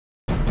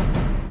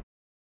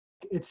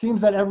it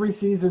seems that every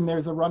season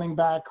there's a running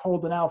back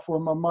holding out for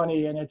more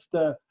money, and it's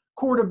the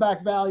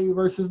quarterback value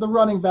versus the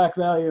running back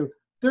value.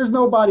 There's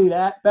nobody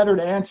better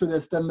to answer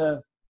this than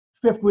the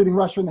fifth leading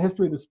rusher in the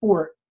history of the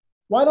sport.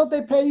 Why don't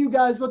they pay you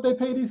guys what they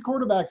pay these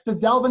quarterbacks? The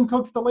Dalvin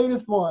Cook's the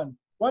latest one.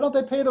 Why don't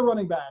they pay the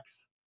running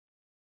backs?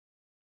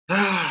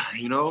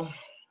 You know,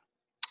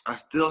 I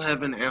still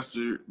haven't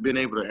been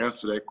able to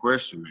answer that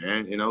question,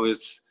 man. You know,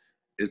 it's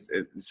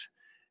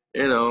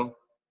you know,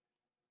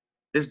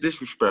 it's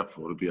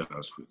disrespectful, to be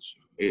honest with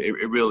you.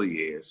 It really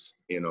is,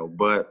 you know.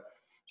 But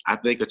I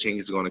think a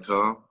change is going to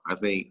come. I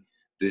think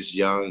this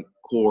young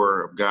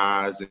core of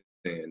guys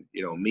and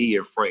you know, me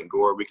and Frank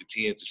Gore, we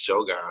continue to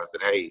show guys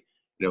that, hey,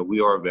 you know,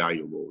 we are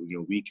valuable. You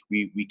know,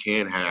 we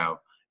can have,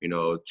 you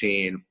know, a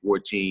 10,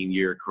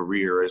 14-year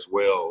career as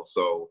well.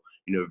 So,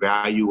 you know,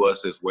 value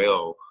us as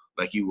well,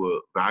 like you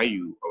would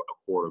value a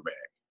quarterback,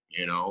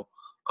 you know.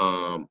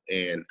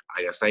 And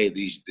like I say,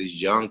 these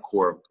young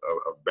core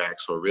of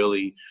backs are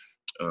really,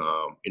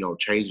 you know,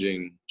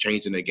 changing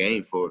the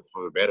game for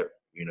the better.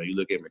 You know, you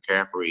look at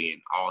McCaffrey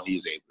and all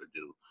he's able to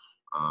do.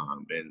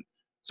 And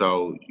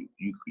so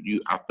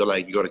I feel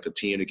like you're going to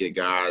continue to get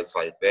guys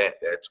like that.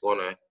 That's going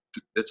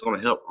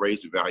to help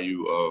raise the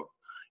value of,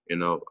 you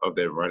know, of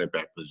that running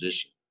back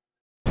position.